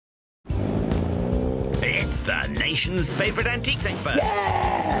It's the nation's favourite antiques experts.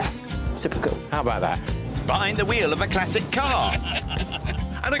 Yeah! Super cool. How about that? Behind the wheel of a classic car.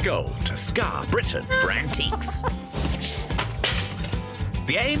 And a goal to scar Britain for antiques.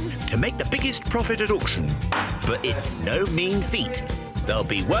 The aim? To make the biggest profit at auction. But it's no mean feat. There'll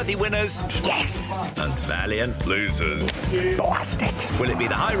be worthy winners, Yes! and valiant losers. Blast it! Will it be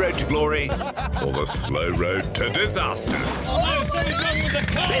the high road to glory or the slow road to disaster?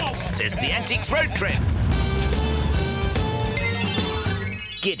 This is the Antiques Road Trip.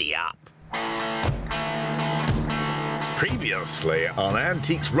 Giddy up. Previously on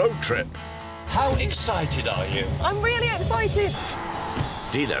Antiques Road Trip. How excited are you? I'm really excited.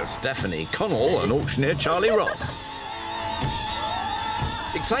 Dealer Stephanie Connell and auctioneer Charlie Ross.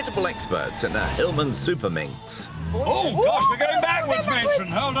 Excitable experts in their Hillman Super Minx. Oh, gosh, we're going backwards, matron.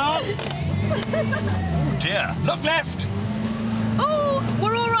 Hold on. Oh, dear. Look left. Oh,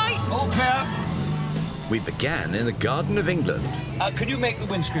 we're all right. All clear. We began in the Garden of England. Could you make the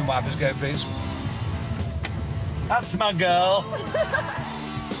windscreen wipers go, please? That's my girl.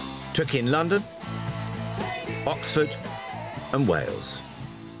 Took in London, Oxford and Wales.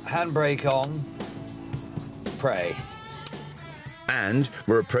 Handbrake on. Pray. And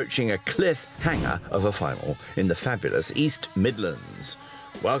we're approaching a cliffhanger of a final in the fabulous East Midlands.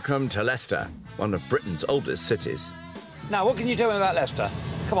 Welcome to Leicester, one of Britain's oldest cities. Now, what can you tell me about Leicester?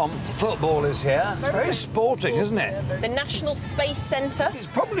 Come on, football is here. It's very sporting, isn't it? The National Space Centre. It's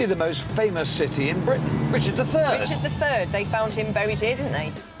probably the most famous city in Britain. Richard III. Richard III. They found him buried here, didn't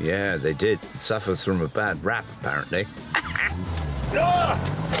they? Yeah, they did. Suffers from a bad rap, apparently.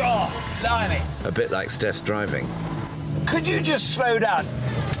 Oh, blimey. A bit like Steph's driving. Could you just slow down?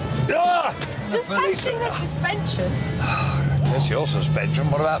 Just testing the suspension. That's your suspension.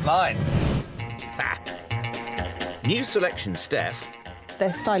 What about mine? New Selection Steph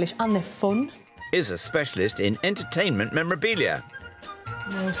They're stylish and they're fun. is a specialist in entertainment memorabilia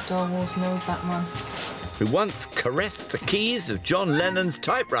No Star Wars, no Batman. who once caressed the keys of John Lennon's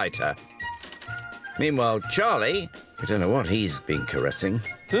typewriter. Meanwhile, Charlie, I don't know what he's been caressing,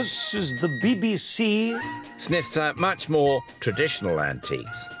 This is the BBC. sniffs out much more traditional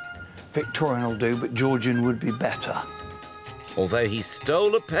antiques. Victorian will do, but Georgian would be better. Although he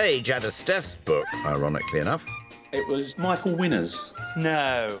stole a page out of Steph's book, ironically enough, It was Michael Winner's.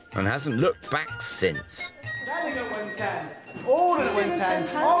 No. and hasn't looked back since. Selling at 110. All at 110.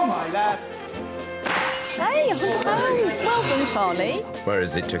 On my left. Hey, £100. Well done, Charlie.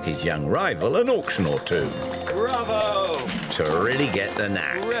 Whereas it took his young rival an auction or two Bravo. to really get the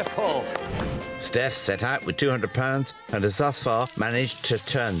knack. Ripple. Steph set out with £200 and has thus far managed to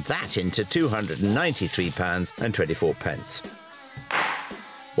turn that into £293.24.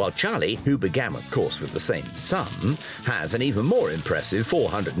 While Charlie, who began, of course, with the same sum, has an even more impressive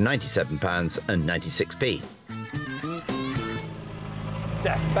 £497.96.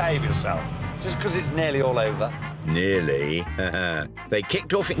 Steph, behave yourself. Just because it's nearly all over. Nearly. They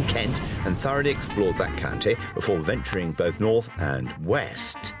kicked off in Kent and thoroughly explored that county before venturing both north and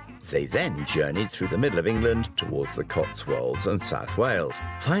west. They then journeyed through the middle of England towards the Cotswolds and South Wales.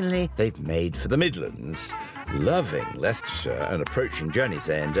 Finally, they've made for the Midlands, loving Leicestershire and approaching journey's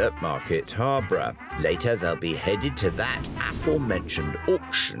end at Market Harborough. Later, they'll be headed to that aforementioned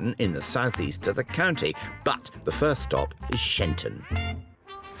auction in the southeast of the county. But the first stop is Shenton,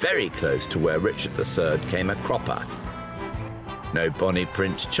 very close to where Richard III came a cropper. No Bonnie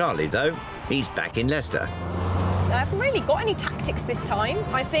Prince Charlie, though. He's back in Leicester. I haven't really got any tactics this time.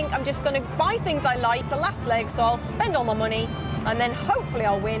 I think I'm just going to buy things I like. It's the last leg, so I'll spend all my money, and then hopefully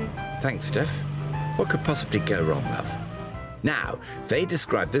I'll win. Thanks, Steph. What could possibly go wrong, love? Now, they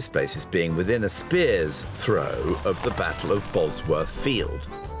describe this place as being within a spear's throw of the Battle of Bosworth Field.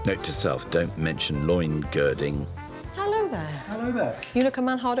 Note to self, don't mention loin girding. Hello there. Hello there. You look a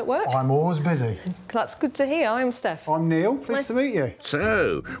man hard at work. I'm always busy. That's good to hear. I'm Steph. I'm Neil. Pleased Nice. to meet you.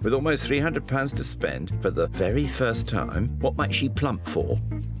 So, with almost £300 to spend for the very first time, what might she plump for?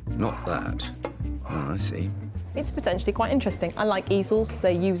 Not that. Oh, I see. It's potentially quite interesting. I like easels.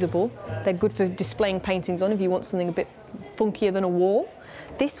 They're usable. They're good for displaying paintings on if you want something a bit funkier than a wall.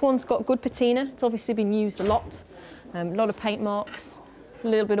 This one's got good patina. It's obviously been used a lot. A lot of paint marks, a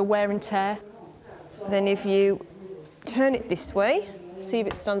little bit of wear and tear. Then if you turn it this way, see if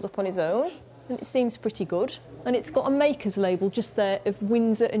it stands up on its own, and it seems pretty good. And it's got a maker's label just there of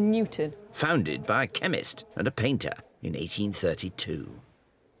Windsor and Newton. Founded by a chemist and a painter in 1832.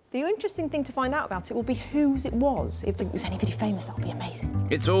 The interesting thing to find out about it will be whose it was. If it was anybody famous, that would be amazing.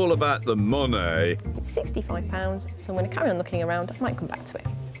 It's all about the money. It's £65, so I'm going to carry on looking around. I might come back to it.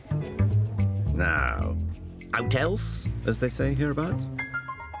 Now, out else, as they say hereabouts?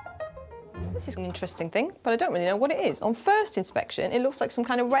 This is an interesting thing, but I don't really know what it is. On first inspection, it looks like some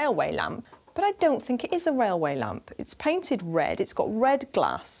kind of railway lamp, but I don't think it is a railway lamp. It's painted red, it's got red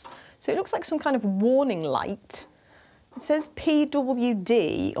glass, so it looks like some kind of warning light. It says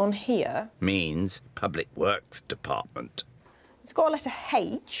PWD on here. Means Public Works Department. It's got a letter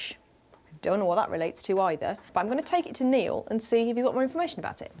H. I don't know what that relates to either, but I'm going to take it to Neil and see if he's got more information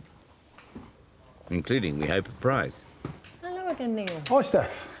about it. Including, we hope, a prize. Hello again, Neil. Hi,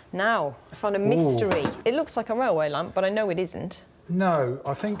 Steph. Now, I found a mystery. It looks like a railway lamp, but I know it isn't. No,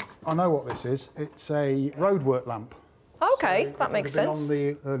 I think I know what this is. It's a roadwork lamp. OK, So that makes it would have sense. been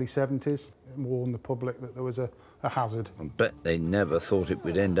on the early 70s. It warned the public that there was a hazard. I bet they never thought it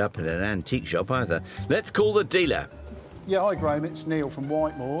would end up in an antique shop either. Let's call the dealer. Yeah, hi, Graham. It's Neil from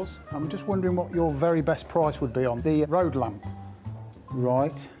Whitemoors. I'm just wondering what your very best price would be on the road lamp.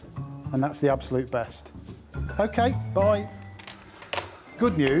 Right. And that's the absolute best. OK, bye.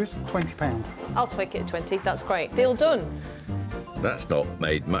 Good news, £20. I'll take it at 20. That's great. Deal done. That's not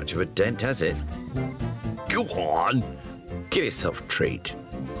made much of a dent, has it? Go on, give yourself a treat.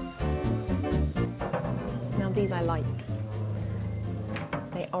 Now, these I like.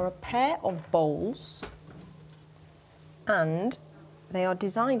 They are a pair of bowls, and they are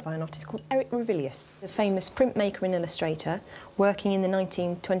designed by an artist called Eric Revilius, the famous printmaker and illustrator, working in the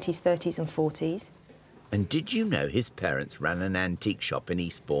 1920s, 30s and 40s. And did you know his parents ran an antique shop in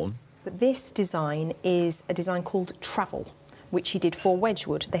Eastbourne? But this design is a design called Travel, which he did for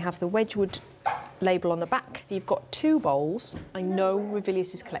Wedgwood. They have the Wedgwood label on the back. You've got two bowls. I know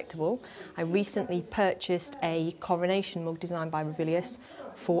Revilius is collectible. I recently purchased a coronation mug designed by Revilius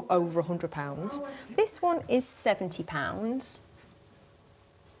for over £100. This one is £70,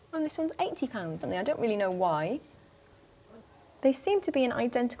 and this one's £80. And I don't really know why. They seem to be in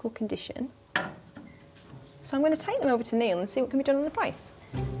identical condition. So I'm going to take them over to Neil and see what can be done on the price.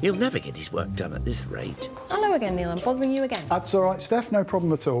 He'll never get his work done at this rate. Hello again, Neil. I'm bothering you again. That's all right, Steph. No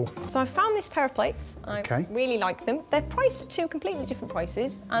problem at all. So I found this pair of plates. I really like them. They're priced at two completely different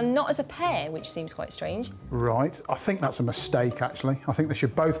prices and not as a pair, which seems quite strange. Right. I think that's a mistake, actually. I think they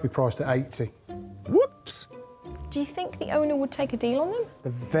should both be priced at 80. Whoops! Do you think the owner would take a deal on them? The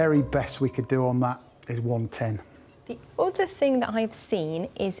very best we could do on that is 110. The other thing that I've seen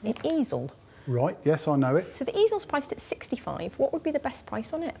is an easel. Right, yes, I know it. So the easel's priced at 65. What would be the best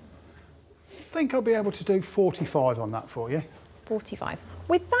price on it? I think I'll be able to do 45 on that for you. 45.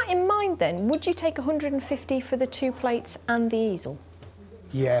 With that in mind then, would you take 150 for the two plates and the easel?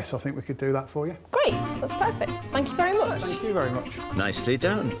 Yes, I think we could do that for you. Great, that's perfect. Thank you very much. Thank you very much. Nicely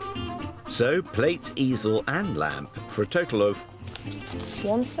done. So, plate, easel and lamp for a total of...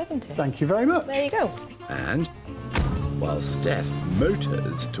 170. Thank you very much. There you go. And while Steph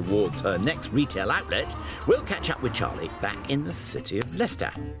motors towards her next retail outlet, we'll catch up with Charlie back in the city of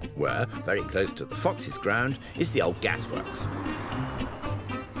Leicester, where, very close to the Fox's ground, is the old gasworks.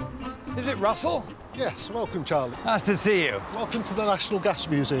 Is it Russell? Yes, welcome, Charlie. Nice to see you. Welcome to the National Gas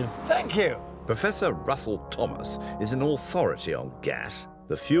Museum. Thank you. Professor Russell Thomas is an authority on gas,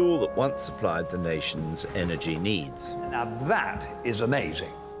 the fuel that once supplied the nation's energy needs. Now that is amazing.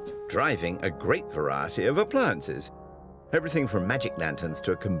 Driving a great variety of appliances. Everything from magic lanterns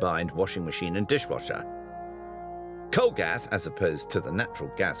to a combined washing machine and dishwasher. Coal gas, as opposed to the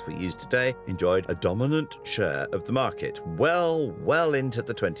natural gas we use today, enjoyed a dominant share of the market well into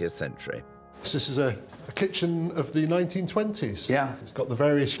the 20th century. This is a kitchen of the 1920s. Yeah. It's got the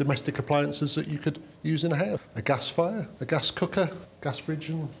various domestic appliances that you could use in a house. A gas fire, a gas cooker, gas fridge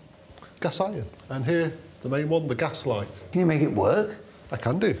and gas iron. And here, the main one, the gas light. Can you make it work? I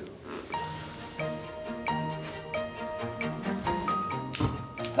can do.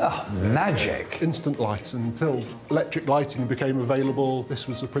 Oh, magic. Instant light. Until electric lighting became available, this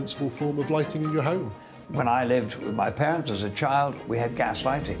was the principal form of lighting in your home. When I lived with my parents as a child, we had gas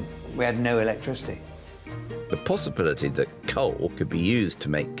lighting. We had no electricity. The possibility that coal could be used to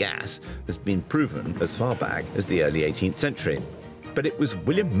make gas has been proven as far back as the early 18th century. But it was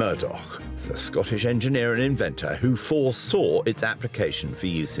William Murdoch, the Scottish engineer and inventor, who foresaw its application for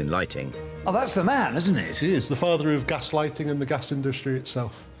use in lighting. Oh, that's the man, isn't it? He is the father of gas lighting and the gas industry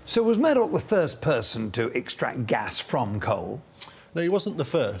itself. So was Murdoch the first person to extract gas from coal? No, he wasn't the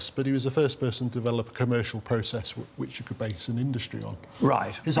first, but he was the first person to develop a commercial process which you could base an industry on.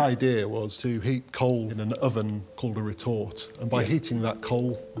 Right. His idea was to heat coal in an oven called a retort, and by heating that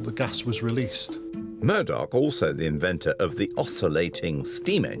coal, the gas was released. Murdoch, also the inventor of the oscillating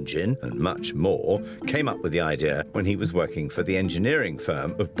steam engine and much more, came up with the idea when he was working for the engineering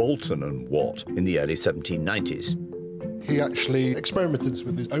firm of Boulton and Watt in the early 1790s. He actually experimented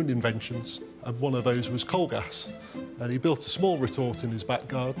with his own inventions, and one of those was coal gas. And he built a small retort in his back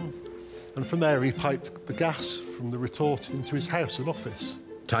garden, And from there, he piped the gas from the retort into his house and office.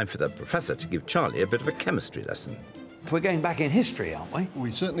 Time for the professor to give Charlie a bit of a chemistry lesson. We're going back in history, aren't we?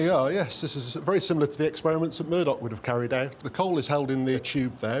 We certainly are, yes. This is very similar to the experiments that Murdoch would have carried out. The coal is held in the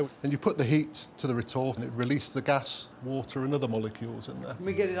tube there, and you put the heat to the retort, and it releases the gas, water and other molecules in there. Can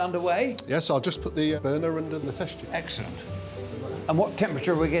we get it underway? Yes, I'll just put the burner under the test tube. Excellent. And what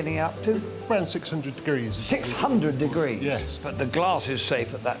temperature are we getting up to? Around 600 degrees. 600 degrees? Yes. But the glass is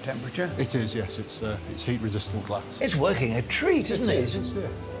safe at that temperature? It is, yes. It's heat-resistant glass. It's working a treat, isn't it? It is, yeah.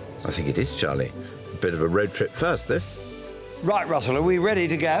 I think it is, Charlie. A bit of a road trip first, this. Right, Russell, are we ready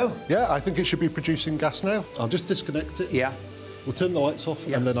to go? Yeah, I think it should be producing gas now. I'll just disconnect it. Yeah. We'll turn the lights off,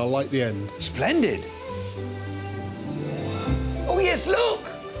 and then I'll light the end. Splendid. Oh, yes, look!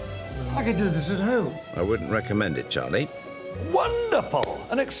 I could do this at home. I wouldn't recommend it, Charlie. Wonderful!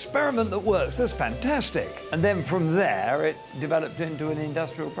 An experiment that works. That's fantastic. And then from there, it developed into an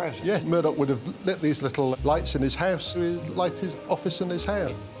industrial process. Yeah, Murdoch would have lit these little lights in his house to light his office and his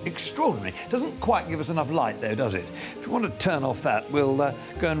house. Extraordinary. Doesn't quite give us enough light, though, does it? If you want to turn off that, we'll go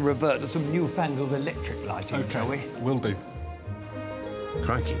and revert to some newfangled electric lighting, shall we? Will do.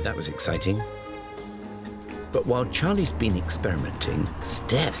 Crikey, that was exciting. But while Charlie's been experimenting,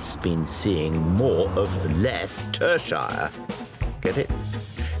 Steph's been seeing more of less Tershire. Get it?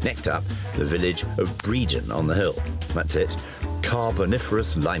 Next up, the village of Breedon on the hill. That's it.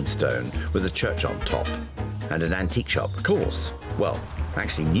 Carboniferous limestone with a church on top. And an antique shop, of course. Well,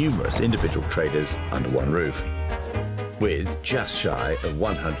 actually numerous individual traders under one roof. With just shy of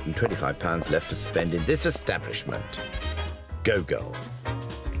 £125 left to spend in this establishment. Go, girl.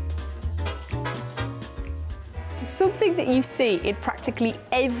 Something that you see in practically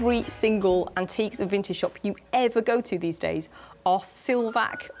every single antiques and vintage shop you ever go to these days are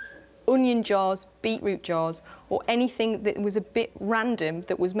Silvac onion jars, beetroot jars, or anything that was a bit random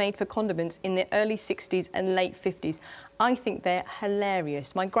that was made for condiments in the early 60s and late 50s. I think they're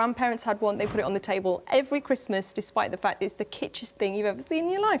hilarious. My grandparents had one, they put it on the table every Christmas, despite the fact it's the kitschiest thing you've ever seen in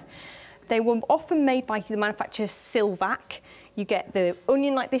your life. They were often made by the manufacturer Silvac. You get the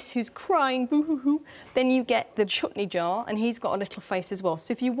onion like this who's crying, boo-hoo-hoo. Then you get the chutney jar, and he's got a little face as well.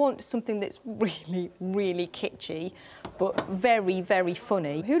 So if you want something that's really, really kitschy, but very, very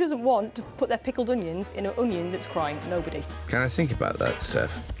funny, who doesn't want to put their pickled onions in an onion that's crying? Nobody. Can I think about that,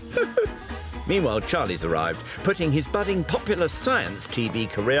 Steph? Meanwhile, Charlie's arrived, putting his budding popular science TV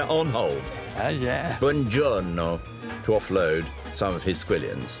career on hold. Yeah. Buongiorno, to offload some of his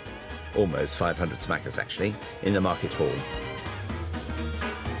squillions. Almost 500 smackers, actually, in the Market Hall.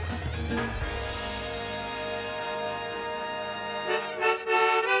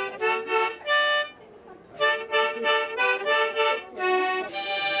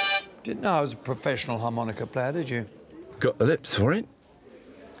 Didn't know I was a professional harmonica player, did you? Got the lips for it?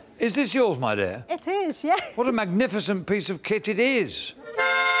 Is this yours, my dear? It is, yeah. What a magnificent piece of kit it is.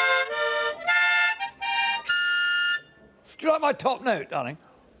 Do you like my top note, darling?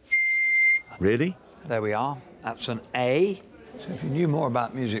 Really? There we are. That's an A. So if you knew more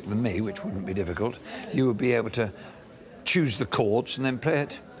about music than me, which wouldn't be difficult, you would be able to choose the chords and then play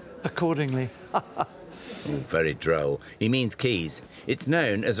it accordingly. Very droll. He means keys. It's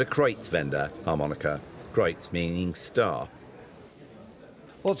known as a Kreutzwender harmonica. Kreutz meaning star.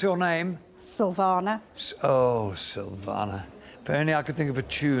 What's your name? Silvana. Oh, Silvana. If only I could think of a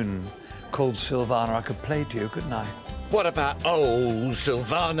tune called Silvana I could play to you, couldn't I? What about, oh,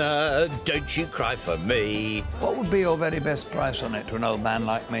 Silvana, don't you cry for me? What would be your very best price on it to an old man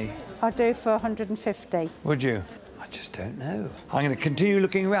like me? I'd do for 150. Would you? I just don't know. I'm going to continue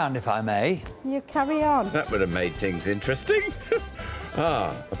looking around, if I may. You carry on. That would have made things interesting.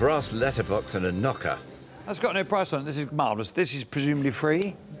 A brass letterbox and a knocker. That's got no price on it. This is marvellous. This is presumably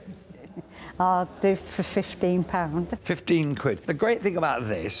free. I'll do for £15. 15 quid. The great thing about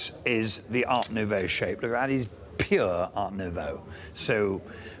this is the Art Nouveau shape. Look, that is pure Art Nouveau. So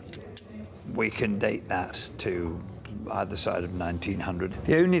we can date that to either side of 1900.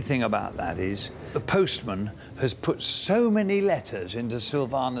 The only thing about that is the postman has put so many letters into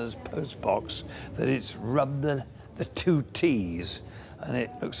Silvana's postbox that it's rubbed the two T's, and it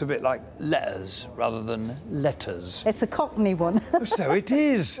looks a bit like letters rather than letters. It's a Cockney one. So it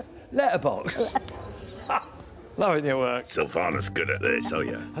is. Letterbox. Loving your work. Silvana's good at this, oh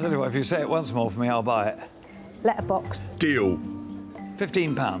yeah. I tell you what, if you say it once more for me, I'll buy it. Letterbox. Deal.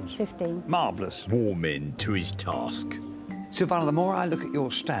 £15. 15. Marvellous. Warming to his task. Silvana, the more I look at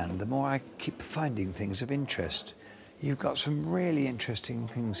your stand, the more I keep finding things of interest. You've got some really interesting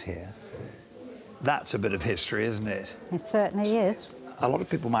things here. That's a bit of history, isn't it? It certainly is. A lot of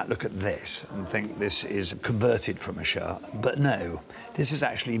people might look at this and think this is converted from a shirt, but no, this is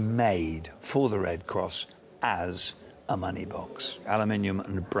actually made for the Red Cross as a money box, aluminium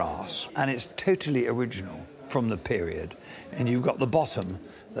and brass, and it's totally original from the period. And you've got the bottom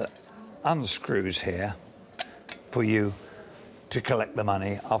that unscrews here for you to collect the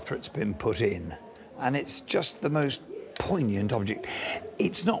money after it's been put in. And it's just the most poignant object.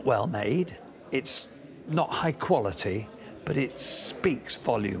 It's not well made, it's not high quality, but it speaks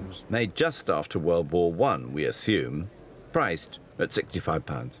volumes. Made just after World War I, we assume, priced at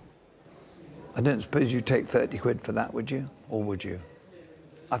 £65. I don't suppose you'd take 30 quid for that, would you? Or would you?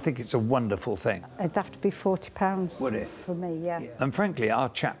 I think it's a wonderful thing. It'd have to be £40. Would it? For me, yeah. And frankly, our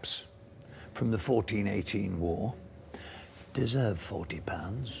chaps from the 1418 war deserve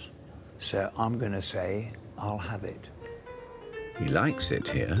 £40. So I'm going to say I'll have it. He likes it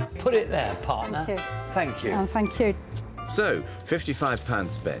here. Put it there, partner. Thank you. Thank you. Thank you. So, £55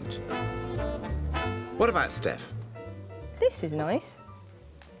 spent. What about Steph? This is nice.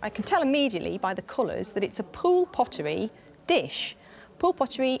 I can tell immediately by the colours that it's a pool pottery dish. Pool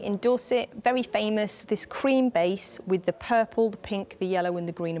pottery in Dorset, very famous, this cream base with the purple, the pink, the yellow and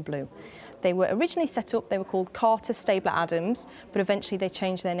the green and blue. They were originally set up, they were called Carter Stabler Adams, but eventually they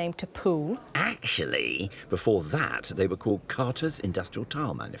changed their name to Pool. Actually, before that, they were called Carter's Industrial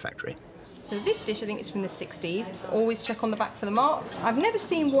Tile Manufactory. So this dish, I think, is from the 60s. Always check on the back for the marks. I've never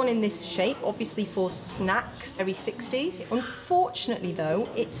seen one in this shape, obviously for snacks, very 60s. Unfortunately, though,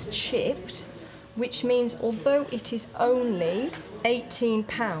 it's chipped, which means although it is only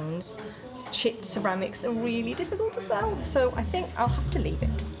 £18, chipped ceramics are really difficult to sell. So I think I'll have to leave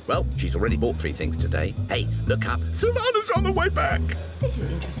it. Well, she's already bought 3 things today. Hey, look up. Savannah's on the way back. This is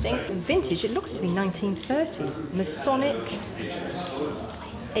interesting. Vintage, it looks to be 1930s. Masonic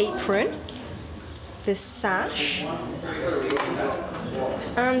apron, the sash,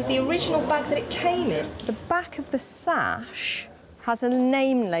 and the original bag that it came in. The back of the sash has a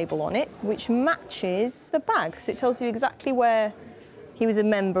name label on it, which matches the bag. So it tells you exactly where he was a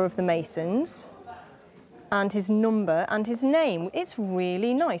member of the Masons, and his number and his name. It's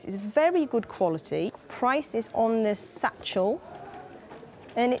really nice. It's very good quality. Price is on the satchel,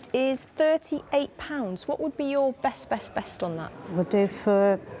 and it is £38. What would be your best on that? We'll do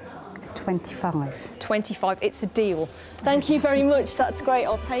for 25. 25, it's a deal. Thank you very much, that's great,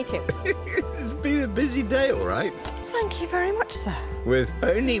 I'll take it. It's been a busy day, all right? Thank you very much, sir. With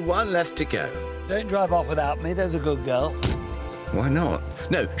only one left to go. Don't drive off without me, there's a good girl. Why not?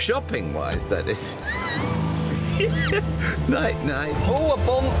 No, shopping-wise, that is. Night, night. Oh, a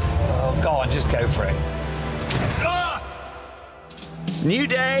bump. Oh, go on, just go for it. Ah! New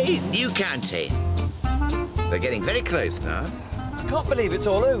day, new county. They're getting very close now. I can't believe it's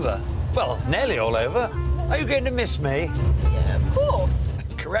all over. Well, nearly all over. Are you going to miss me? Yeah, of course.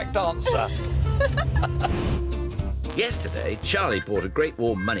 Correct answer. Yesterday, Charlie bought a Great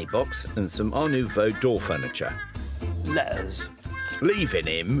War money box and some Art Nouveau door furniture. Letters. Leaving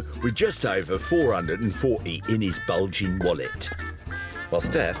him with just over 440 in his bulging wallet. While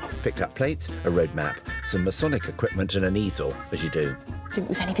Steph picked up plates, a road map, some Masonic equipment and an easel, as you do. If it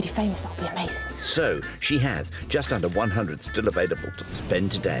was anybody famous, that would be amazing. So, she has just under 100 still available to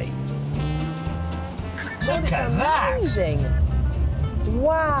spend today. Look at that! Amazing.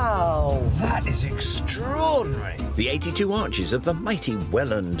 Wow. That is extraordinary. The 82 arches of the mighty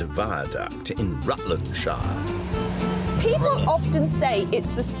Welland Viaduct in Rutlandshire. People often say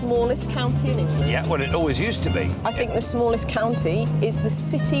it's the smallest county in England. Yeah, well, it always used to be. I think the smallest county is the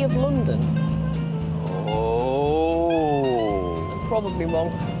City of London. Oh. Probably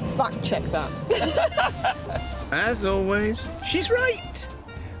wrong. Fact check that. As always, she's right.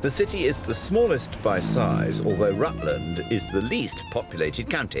 The city is the smallest by size, although Rutland is the least populated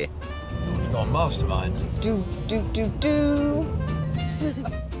county. It's gone mastermind. Do.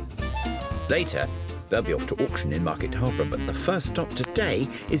 Later, they'll be off to auction in Market Harborough, but the first stop today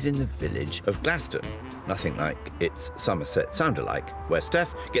is in the village of Glaston. Nothing like its Somerset sound-alike, where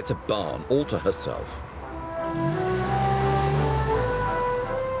Steph gets a barn all to herself.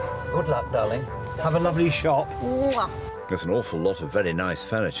 Good luck, darling. Have a lovely shop. Mwah. There's an awful lot of very nice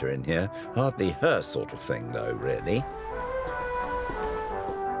furniture in here. Hardly her sort of thing, though, really.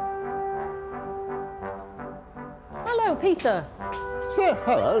 Hello, Peter. Steph,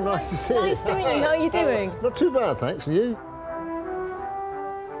 hello, nice to see you. Nice to meet you. How are you doing? Not too bad, thanks. And you?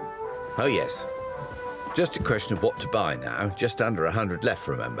 Oh, yes. Just a question of what to buy now. Just under 100 left,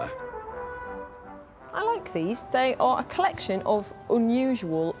 remember. I like these. They are a collection of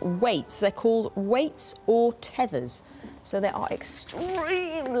unusual weights. They're called weights or tethers. So they are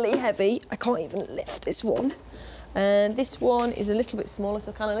extremely heavy. I can't even lift this one. And this one is a little bit smaller,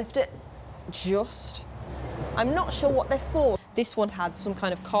 so can I lift it? Just. I'm not sure what they're for. This one had some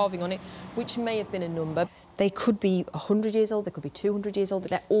kind of carving on it, which may have been a number. They could be 100 years old, they could be 200 years old.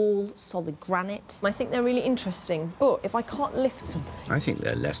 They're all solid granite. I think they're really interesting, but if I can't lift something... I think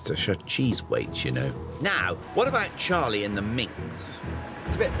they're Leicestershire cheese weights, you know. Now, what about Charlie and the minx?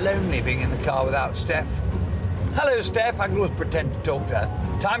 It's a bit lonely being in the car without Steph. Hello, Steph. I can always pretend to talk to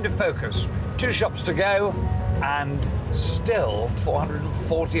her. Time to focus. 2 shops to go, and still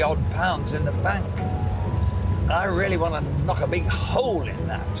 440 odd pounds in the bank. I really want to knock a big hole in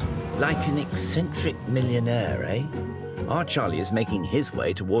that. Like an eccentric millionaire, eh? Our Charlie is making his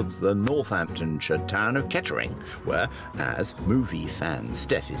way towards the Northamptonshire town of Kettering, where, as movie fan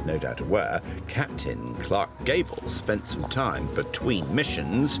Steph is no doubt aware, Captain Clark Gable spent some time between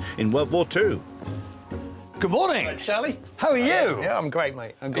missions in World War II. Good morning. Hello, Charlie. How are you? Yeah, I'm great,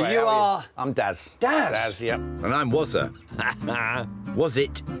 mate. I'm great. You are... I'm Daz. Daz? Daz, yep. And I'm Wazza. Was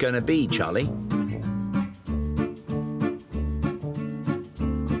it gonna be, Charlie?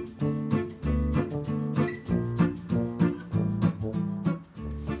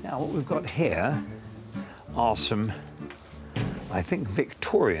 Now, what we've got here are some, I think,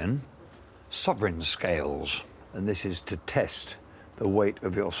 Victorian sovereign scales. And this is to test the weight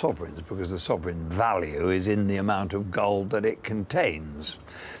of your sovereigns, because the sovereign value is in the amount of gold that it contains.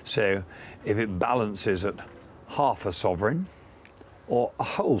 So if it balances at half a sovereign or a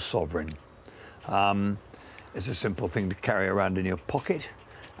whole sovereign, it's a simple thing to carry around in your pocket.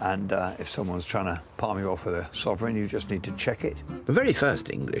 And if someone's trying to palm you off with a sovereign, you just need to check it. The very first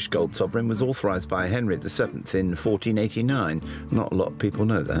English gold sovereign was authorised by Henry VII in 1489. Not a lot of people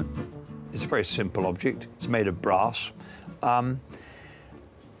know that. It's a very simple object. It's made of brass. I'm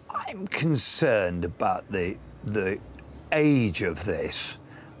concerned about the age of this.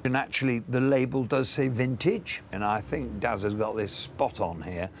 And actually, the label does say vintage, and I think Daz has got this spot on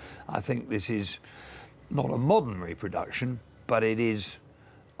here. I think this is not a modern reproduction, but it is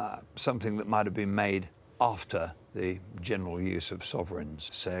something that might have been made after the general use of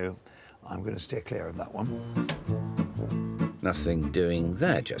sovereigns. So I'm going to steer clear of that one. Nothing doing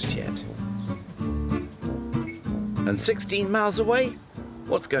there just yet. And 16 miles away,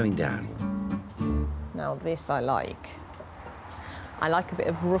 what's going down? Now this I like. I like a bit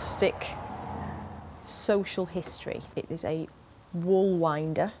of rustic social history. It is a wool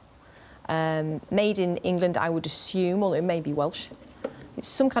winder, made in England, I would assume, although it may be Welsh. It's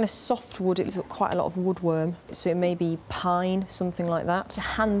some kind of soft wood. It's got quite a lot of woodworm, so it may be pine, something like that.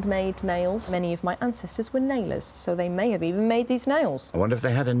 Handmade nails. Many of my ancestors were nailers, so they may have even made these nails. I wonder if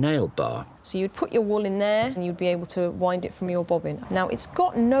they had a nail bar. So you'd put your wool in there and you'd be able to wind it from your bobbin. Now, it's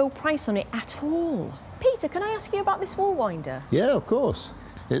got no price on it at all. Peter, can I ask you about this wool winder? Yeah, of course.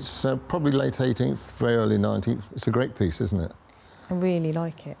 It's probably late 18th, very early 19th. It's a great piece, isn't it? I really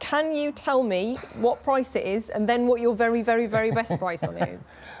like it. Can you tell me what price it is and then what your very, very, very best price on it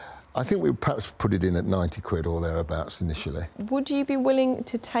is? I think we'd perhaps put it in at 90 quid or thereabouts initially. Would you be willing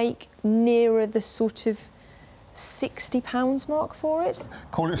to take nearer the sort of £60 mark for it?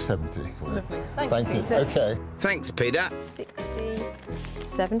 Call it 70. Lovely. Thanks, Thank you. Peter. OK. Thanks, Peter. 60,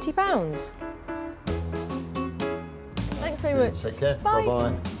 £70. Thanks very much. Take care. Bye.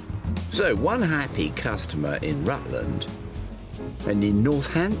 Bye-bye. So, one happy customer in Rutland. And in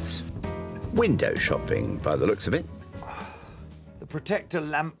Northants, window shopping by the looks of it. The Protector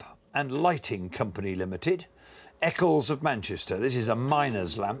Lamp and Lighting Company Limited, Eccles of Manchester. This is a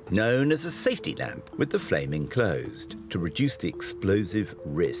miner's lamp. Known as a safety lamp with the flame enclosed to reduce the explosive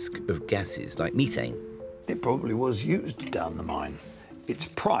risk of gases like methane. It probably was used down the mine. It's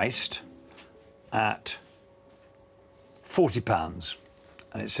priced at £40,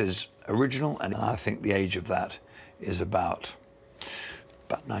 and it says original, and I think the age of that is about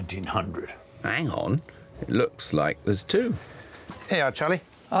 1900. Hang on, it looks like there's two. Here you are, Charlie.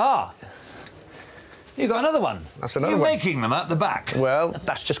 Ah, you got another one. That's another You're one. making them at the back. Well,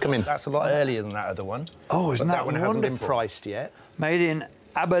 that's just come in. That's a lot earlier than that other one. Oh, isn't But that one hasn't been wonderful? priced yet. Made in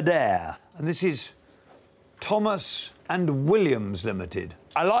Aberdare, and this is Thomas and Williams Limited.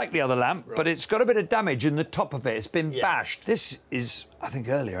 I like the other lamp, but it's got a bit of damage in the top of it. It's been bashed. This is, I think,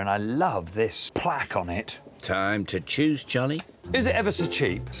 earlier, and I love this plaque on it. Time to choose, Charlie. Is it ever so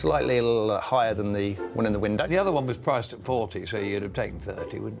cheap? Slightly a little higher than the one in the window. The other one was priced at 40, so you'd have taken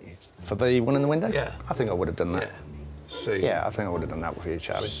 30, wouldn't you? For the one in the window? Yeah. I think I would have done that. So Yeah, I think I would have done that for you,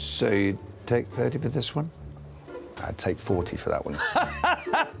 Charlie. So you'd take 30 for this one? I'd take 40 for that one.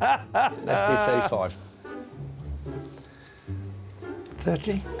 Let's do 35.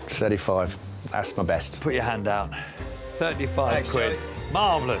 30? 35. That's my best. Put your hand out. 35 Thanks, quid. Charlie.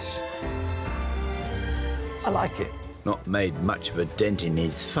 Marvellous. I like it. Not made much of a dent in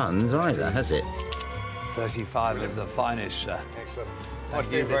his funds either, has it? 35 of the finest, sir. Excellent.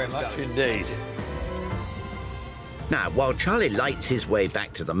 Thank you very much indeed. Now, while Charlie lights his way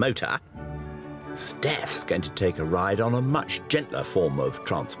back to the motor, Steph's going to take a ride on a much gentler form of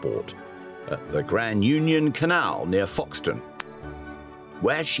transport at the Grand Union Canal near Foxton,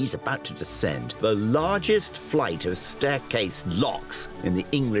 where she's about to descend the largest flight of staircase locks in the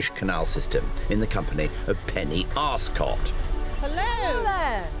English canal system in the company of Penny Arscott. Hello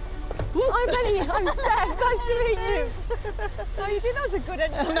there. I'm Penny. I'm Steph. Nice to meet you. How you doing? That was a good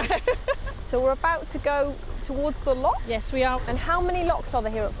entrance. So we're about to go towards the locks? Yes, we are. And how many locks are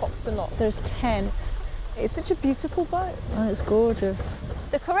there here at Foxton Locks? There's 10. It's such a beautiful boat. Oh, it's gorgeous.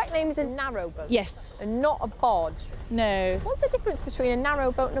 The correct name is a narrowboat. Yes. And not a barge. No. What's the difference between a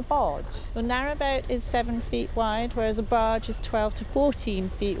narrowboat and a barge? A narrowboat is 7 feet wide, whereas a barge is 12 to 14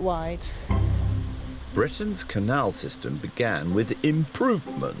 feet wide. Britain's canal system began with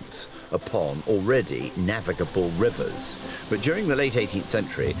improvements upon already navigable rivers. But during the late 18th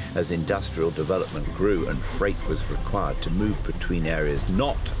century, as industrial development grew and freight was required to move between areas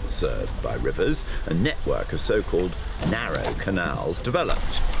not served by rivers, a network of so-called narrow canals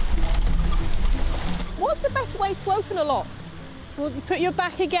developed. What's the best way to open a lock? Well, you put your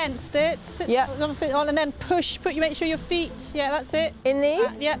back against it, sit on, and then push. Make sure your feet, yeah, that's it. In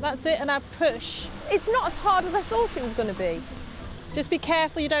these? Yeah, that's it, and now push. It's not as hard as I thought it was going to be. Just be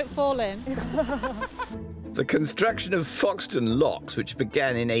careful you don't fall in. The construction of Foxton Locks, which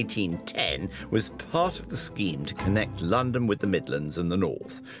began in 1810, was part of the scheme to connect London with the Midlands and the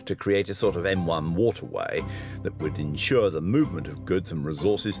North, to create a sort of M1 waterway that would ensure the movement of goods and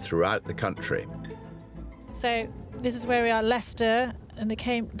resources throughout the country. So this is where we are, Leicester, and they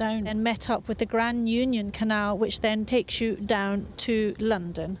came down and met up with the Grand Union Canal, which then takes you down to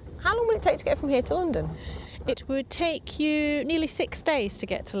London. How long will it take to get from here to London? It would take you nearly 6 days to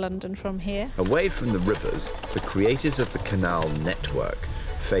get to London from here. Away from the rivers, the creators of the canal network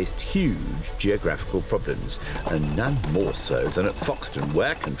faced huge geographical problems, and none more so than at Foxton,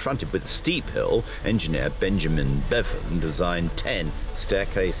 where, confronted with a steep hill, engineer Benjamin Bevan designed 10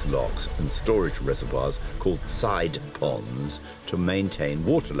 staircase locks and storage reservoirs called side ponds to maintain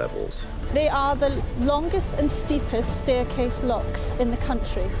water levels. They are the longest and steepest staircase locks in the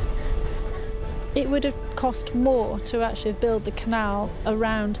country. It would have cost more to actually build the canal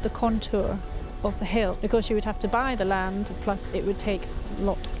around the contour of the hill, because you would have to buy the land, plus it would take a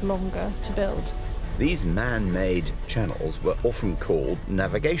lot longer to build. These man-made channels were often called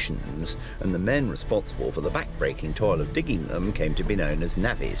navigations, and the men responsible for the back-breaking toil of digging them came to be known as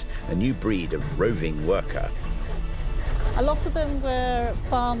navvies, a new breed of roving worker. A lot of them were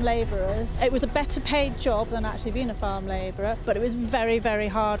farm labourers. It was a better paid job than actually being a farm labourer, but it was very, very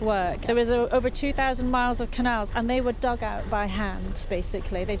hard work. There was over 2,000 miles of canals, and they were dug out by hand,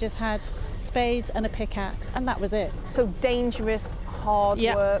 basically. They just had spades and a pickaxe, and that was it. So dangerous, hard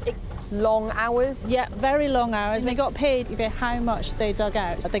work, long hours? Yeah, very long hours. They got paid by how much they dug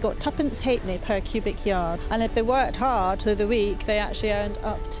out. They got 2.5 halfpenny per cubic yard, and if they worked hard through the week, they actually earned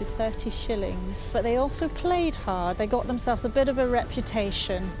up to 30 shillings. But they also played hard. They got themselves a bit of a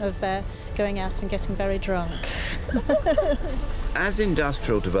reputation of going out and getting very drunk. As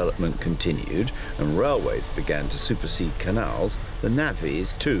industrial development continued and railways began to supersede canals, the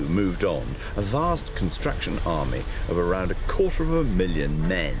navvies too moved on, a vast construction army of around 250,000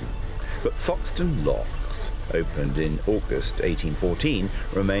 men. But Foxton Locks, opened in August 1814,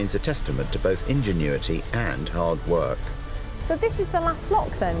 remains a testament to both ingenuity and hard work. So this is the last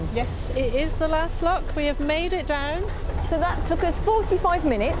lock then? Yes, it is the last lock. We have made it down. So that took us 45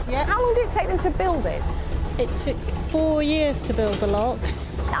 minutes. Yeah. How long did it take them to build it? It took 4 years to build the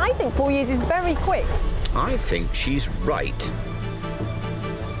locks. I think 4 years is very quick. I think she's right.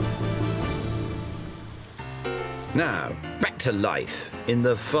 Now, back to life in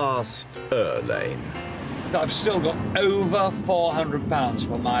the fast lane. I've still got over £400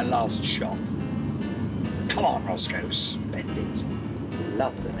 for my last shop. Come on, Roscoe, spend it.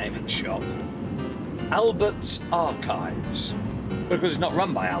 Love the naming shop. Albert's Archives. Because it's not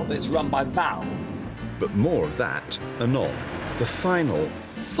run by Albert, it's run by Val. But more of that anon. The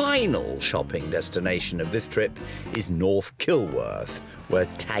final shopping destination of this trip is North Kilworth, where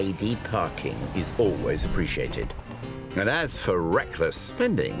tidy parking is always appreciated. And as for reckless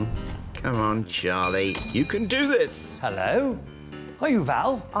spending, come on, Charlie, you can do this. Hello. Are you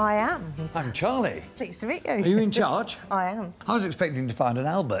Val? I am. I'm Charlie. Pleased to meet you. Are you in charge? I am. I was expecting to find an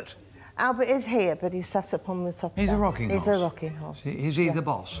Albert. Albert is here, but he's sat up on the top He's step. a rocking horse? He's a rocking horse. Is he the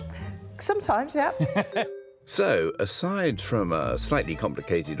boss? Sometimes, yeah. So, aside from a slightly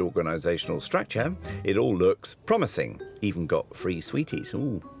complicated organisational structure, it all looks promising. Even got free sweeties.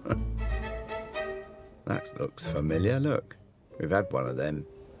 Ooh. That looks familiar, look. We've had one of them.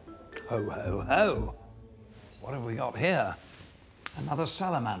 Ho, ho, ho. What have we got here? Another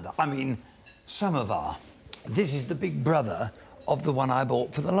salamander. I mean, samovar. This is the big brother of the one I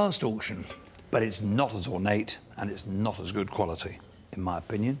bought for the last auction. But it's not as ornate and it's not as good quality, in my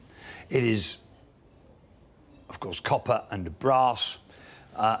opinion. It is, of course, copper and brass.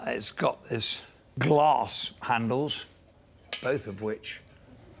 It's got this glass handles, both of which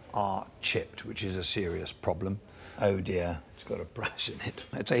are chipped, which is a serious problem. Oh dear, it's got a brass in it.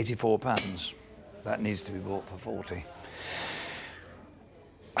 It's £84. That needs to be bought for 40.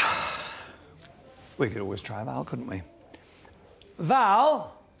 We could always try Val, couldn't we?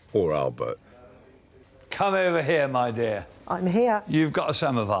 Val? Or Albert. Come over here, my dear. I'm here. You've got a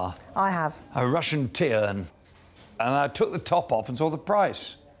samovar. I have. A Russian Tiern. And I took the top off and saw the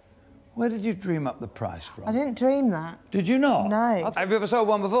price. Where did you dream up the price from? I didn't dream that. Did you not? No. Have you ever sold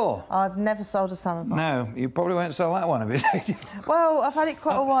one before? I've never sold a samovar. No, you probably won't sell that one if it's Well, I've had it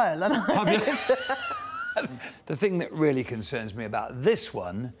quite a while. And The thing that really concerns me about this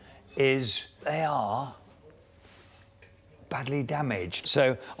one is they are badly damaged.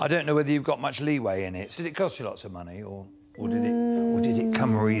 So I don't know whether you've got much leeway in it. Did it cost you lots of money or did it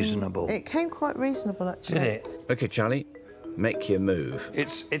come reasonable? It came quite reasonable, actually. Did it? OK, Charlie, make your move.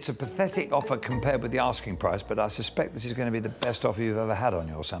 It's a pathetic offer compared with the asking price, but I suspect this is going to be the best offer you've ever had on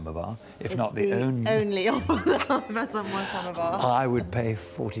your samovar, if not the only offer that I've had on my samovar. I would pay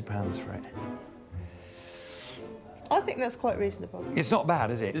 £40 for it. I think that's quite reasonable. It's not bad,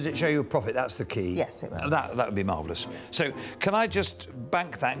 is it? Does it show you a profit? That's the key. Yes, it will. That would be marvellous. So, can I just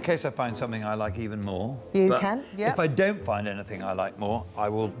bank that in case I find something I like even more? You can, yeah. If I don't find anything I like more, I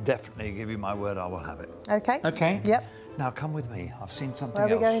will definitely give you my word I will have it. OK. OK? Yep. Now, come with me. I've seen something Where are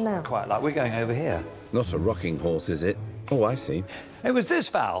we else going now? I quite like. We're going over here. Not a rocking horse, is it? Oh, I see. It was this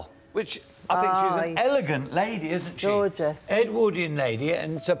Val, which I think she's an elegant lady, isn't she? Gorgeous. Edwardian lady,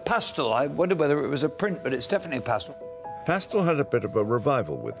 and it's a pastel. I wonder whether it was a print, but it's definitely a pastel. Pastel had a bit of a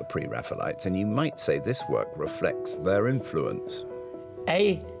revival with the Pre-Raphaelites, and you might say this work reflects their influence.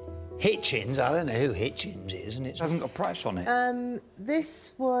 A. Hitchens, I don't know who Hitchens is, and it hasn't got a price on it.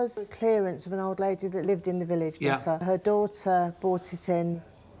 This was clearance of an old lady that lived in the village. Yeah. Her daughter bought it in.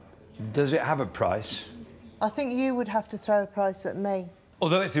 Does it have a price? I think you would have to throw a price at me.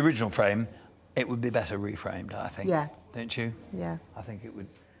 Although it's the original frame, it would be better reframed, I think. Yeah. Don't you? Yeah. I think it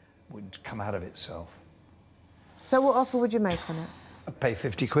would come out of itself. So what offer would you make on it? I'd pay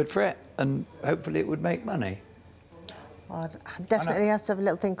 50 quid for it, and hopefully it would make money. I'd definitely have to have a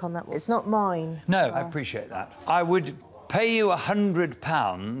little think on that one. It's not mine. No, I appreciate that. I would pay you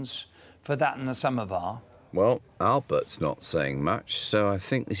 £100 for that and the samovar. Well, Albert's not saying much, so I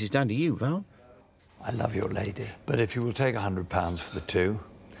think this is down to you, Val. I love your lady, but if you will take £100 for the two,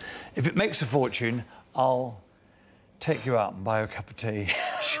 if it makes a fortune, I'll take you out and buy you a cup of tea.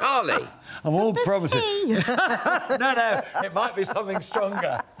 Charlie! I'm all promises. No, it might be something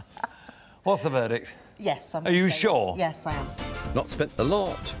stronger. What's the verdict? Yes, I'm Are you sure? Yes, I am. Not spent the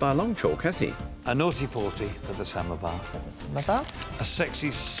lot by a long chalk, has he? A naughty 40 for the samovar. Samovar. A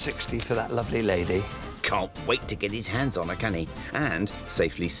sexy 60 for that lovely lady. Can't wait to get his hands on her, can he? And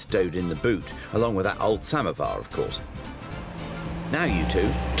safely stowed in the boot, along with that old samovar, of course. Now, you two,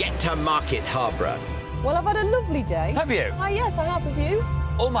 get to Market Harborough. Well, I've had a lovely day. Have you? Ah, yes, I have. Have you?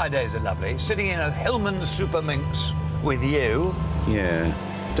 All my days are lovely. Sitting in a Hillman Super Minx with you. Yeah.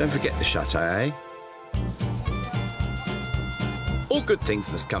 Don't forget the chateau, eh? All good things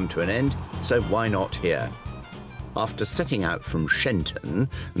must come to an end, so why not here? After setting out from Shenton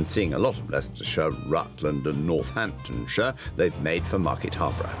and seeing a lot of Leicestershire, Rutland and Northamptonshire, they've made for Market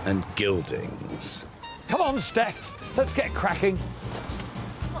Harborough and Gildings. Come on, Steph. Let's get cracking.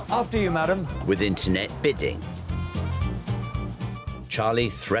 After you, madam. With internet bidding. Charlie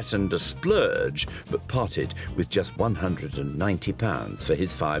threatened a splurge, but parted with just £190 for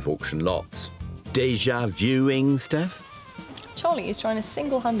his 5 auction lots. Deja viewing, Steph? Charlie is trying to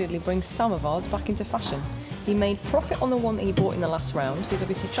single-handedly bring samovars back into fashion. He made profit on the one that he bought in the last round, so he's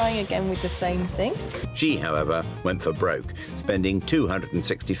obviously trying again with the same thing. She, however, went for broke, spending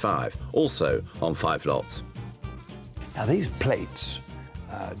 £265, also on 5 lots. Now, these plates,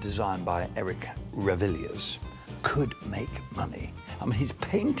 designed by Eric Revilliers, could make money. I mean, his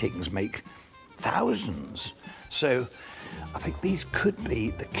paintings make thousands. So I think these could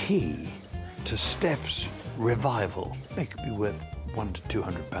be the key to Steph's revival. They could be worth £100 to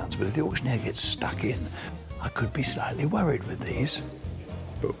 £200, but if the auctioneer gets stuck in, I could be slightly worried with these.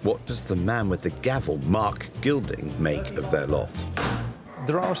 But what does the man with the gavel, Mark Gilding, make of their lot?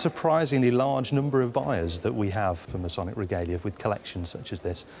 There are a surprisingly large number of buyers that we have for Masonic regalia with collections such as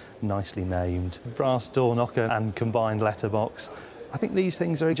this, nicely named brass door knocker and combined letterbox. I think these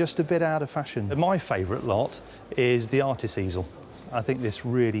things are just a bit out of fashion. My favourite lot is the artist easel. I think this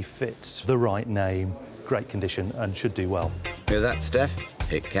really fits the right name, great condition, and should do well. Hear that, Steph?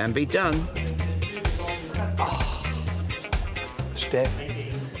 It can be done. Steph,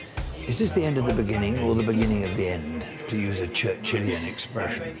 is this the end of the beginning or the beginning of the end, to use a Churchillian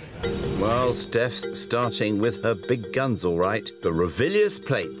expression? Well, Steph's starting with her big guns, all right. The Revilius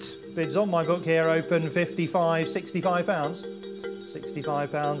plates. Bids on my book here open 55, 65 pounds.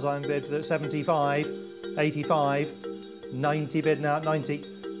 65 pounds I'm bid for 75, 85, 90 bid now at 90.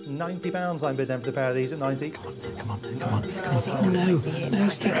 90 pounds I'm bid then for the pair of these at 90. Come on. Oh no,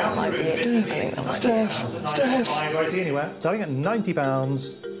 Steph. Do I see anywhere? Selling at 90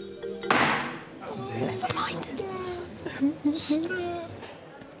 pounds. Never mind.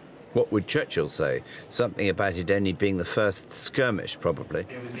 What would Churchill say? Something about it only being the first skirmish, probably.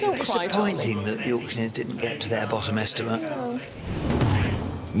 It's disappointing that the auctioneers didn't get to their bottom estimate.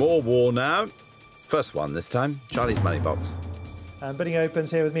 More war now. First one this time, Charlie's money box. And bidding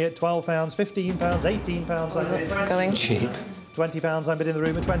opens here with me at £12, £15, £18 I'm bid. It's going cheap. £20 I'm bid in the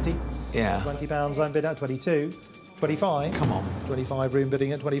room at 20. Yeah. £20 I'm bid at 22. 25. Come on. 25 room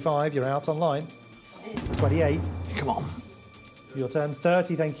bidding at 25. You're out online. 28. Come on. Your turn.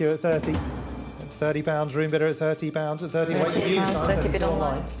 30. Thank you at 30. £30 room bidder at £30 at 30. £30, 30 bid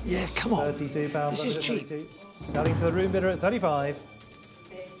online. Yeah, come on. £32. This is cheap. 32. Selling to the room bidder at 35.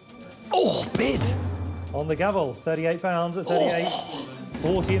 Oh, bid. On the gavel, £38 at 38.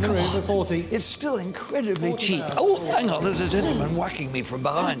 40 in the room at 40. It's still incredibly cheap. Oh, hang on, there's a gentleman whacking me from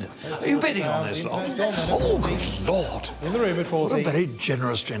behind. Are you bidding on this lot? Oh, good Lord. In the room at 40. What a very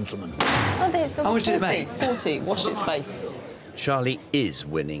generous gentleman. Oh, there's How much did it make? 40. Washed its face. Charlie is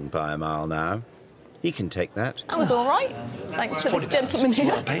winning by a mile now. He can take that. That was all right. Thanks to this gentleman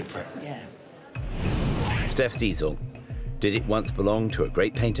here. I paid for it, yeah. Steph's easel. Did it once belong to a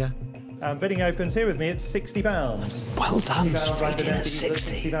great painter? And bidding opens here with me at £60. Well done, £60 I'm straight bid in at at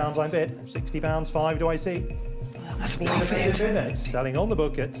 60. £60 I'm bid. £60, 5 do I see? That's a profit. It's selling on the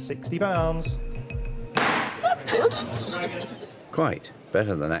book at £60. That's good. Quite.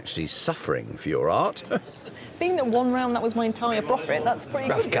 Better than actually suffering for your art. Being that one round that was my entire profit, that's pretty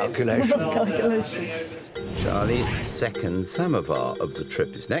Rough good. calculation. Rough calculation. Charlie's second samovar of the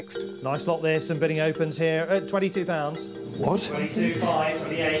trip is next. Nice lot this, and bidding opens here at £22. What? 22, 5,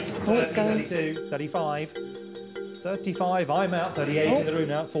 28, Oh, it's going. 32, 35, 35, I'm out, 38 in the room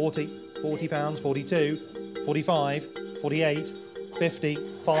now, 40, £40, 42, 45, 48, 50,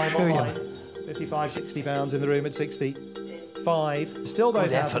 5 online, 55, £60 in the room at 60, 5, still both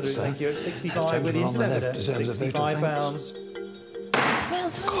Good out effort, of the room, sir. thank you, at 65 That with the gentleman on the internet left bidder, deserves a vote of £65. Well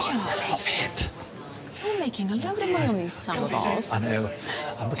done, Charlie. Profit. You're making a load of money on these samovars. I know.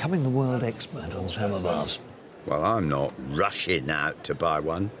 I'm becoming the world expert on samovars. Well, I'm not rushing out to buy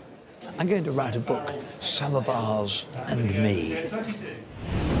one. I'm going to write a book, Samovars and Me.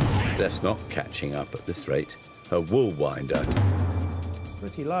 Steph's not catching up at this rate. Her wool winder.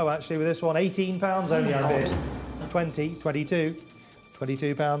 Pretty low actually with this one, £18 only I bid. 20, 22,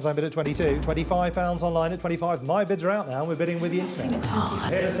 £22 I bid at 22, £25 online at 25. My bids are out now, we're bidding with the internet.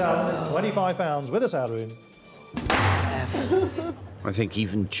 Here to sell, it's £25 with a sale room. I think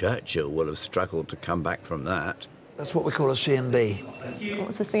even Churchill will have struggled to come back from that. That's what we call a CMB.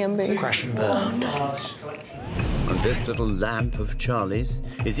 What's the CMB? Crash and burn. And this little lamp of Charlie's,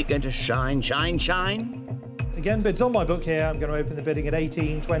 is it going to shine, shine, shine? Again, bids on my book here. I'm going to open the bidding at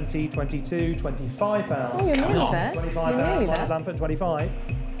 18, 20, 22, £25. Oh, you're nearly there. £25, You're nearly size there. lamp at 25.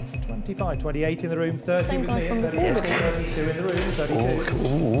 25, 28 in the room, 30 same with guy me from at before. 32 in the room,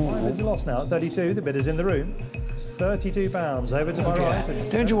 32. My bids are lost now at 32, the bidder's in the room. It's £32, over to my right.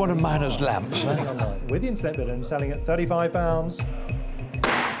 And Don't you want a miner's lamp, sir? online with the internet bidder and selling at £35.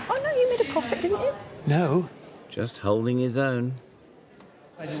 Oh, no, you made a profit, didn't you? No. Just holding his own.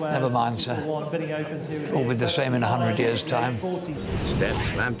 Never mind, sir. All be the same in 100 years' time.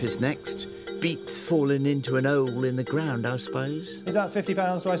 Steph's lamp is next. Beats falling into an hole in the ground, I suppose. Is that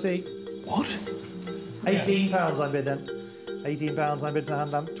 £50, do I see? What? £18 I'm bid then. £18 I'm bid for the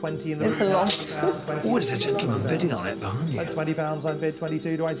hand lamp, 20 in the room. It's a loss. £20. Oh, there's a gentleman bidding on it behind you. At £20 I'm bid,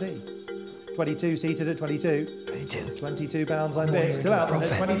 22 do I see? 22 seated at 22. 22. £22 I'm bid, still out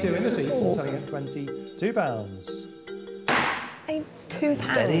there, 22 in the seats and selling at £22. £2.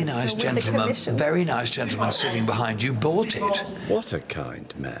 Very nice So with the gentleman. commission. Very nice gentleman sitting behind you bought it. What a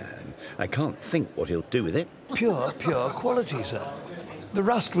kind man. I can't think what he'll do with it. Pure quality, sir. The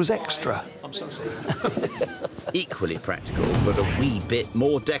rust was extra. I'm sorry. Equally practical, but a wee bit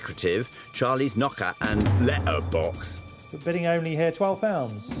more decorative, Charlie's knocker and letterbox. But bidding only here, £12. Oh,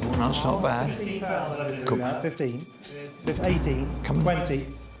 that's not bad. £15. 15, 18, 20,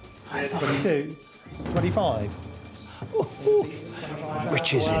 22, 25.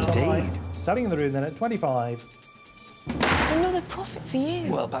 Riches indeed. Selling in the room then at 25. Another profit for you.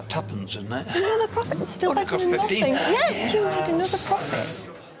 Well, about tuppence, isn't it? Another profit. It's still Oh, it better cost than 15. nothing. Yes, you made another profit.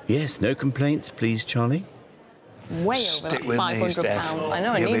 Yes, no complaints, please, Charlie. Way over Stick that with me, £500. Steph. I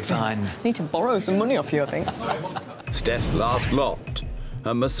know. You'll I be fine. need to borrow some money off you, I think. Steph's last lot,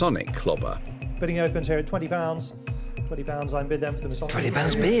 a Masonic clobber. Bidding opens here at £20. £20 I'm bid then for the Masonic.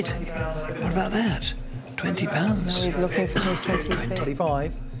 £20 bid? What about that? £20? Now he's looking for those 20s bid.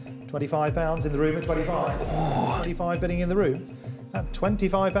 25. £25 in the room at 25. Oh. 25 bidding in the room at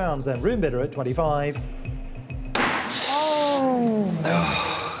 £25 then. Room bidder at 25.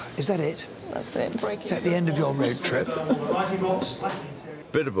 Oh! Is that it? That's it. Break it. Is that the end of your road trip?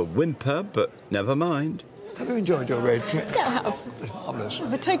 Bit of a whimper, but never mind. Have you enjoyed your road trip? Yeah, I have. It's marvellous. It's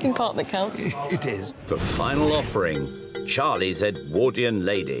the taking part that counts. It is. The final offering, Charlie's Edwardian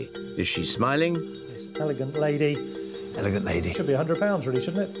lady. Is she smiling? This elegant lady. Elegant lady. Should be £100 really,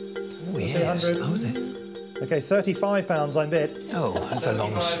 shouldn't it? Oh, Let's yes. say 100. Oh, is it? OK, £35 I'm bid. Oh, that's a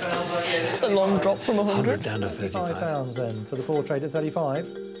long... It's a long drop from 100. 100 down to 35. £35 then for the portrait at 35.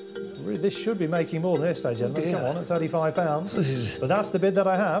 Really, this should be making more than this, though, gentlemen. dear. Come on, at £35. But that's the bid that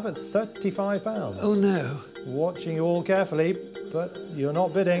I have at £35. Oh, no. Watching you all carefully, but you're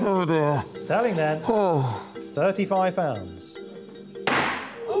not bidding. Oh, dear. Selling then. Oh. £35.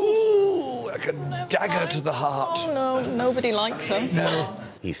 Ooh, like a dagger to the heart. Oh, no. Nobody liked her. No.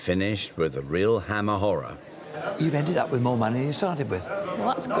 He finished with a real hammer horror. You've ended up with more money than you started with. Well,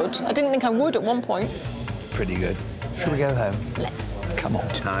 that's good. I didn't think I would at one point. Pretty good. Shall we go home? Let's. Come on.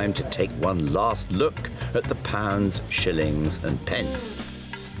 Time to take one last look at the pounds, shillings and pence.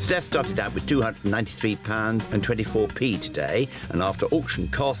 Steph started out with £293.24 today, and after auction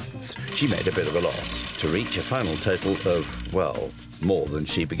costs, she made a bit of a loss to reach a final total of, well, more than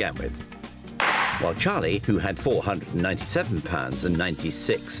she began with. While Charlie, who had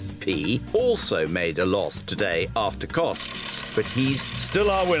 £497.96, also made a loss today after costs. But he's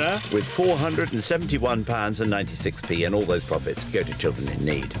still our winner with £471.96, and all those profits go to children in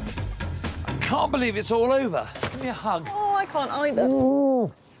need. I can't believe it's all over. Give me a hug. Oh, I can't either.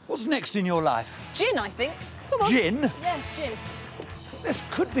 Ooh. What's next in your life? Gin, I think. Come on. Gin? Yeah, gin. This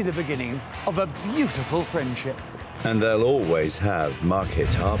could be the beginning of a beautiful friendship. And they'll always have Market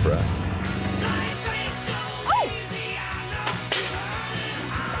Harborough.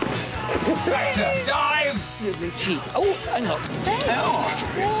 Dive! Really cheap. Oh, hang on.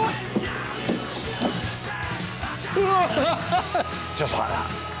 Just like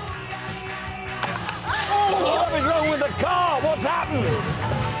that. Oh, what is wrong with the car? What's happened?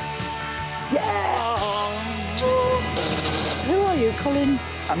 Yeah! Who are you, Colin?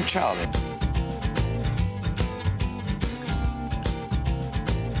 I'm Charlie.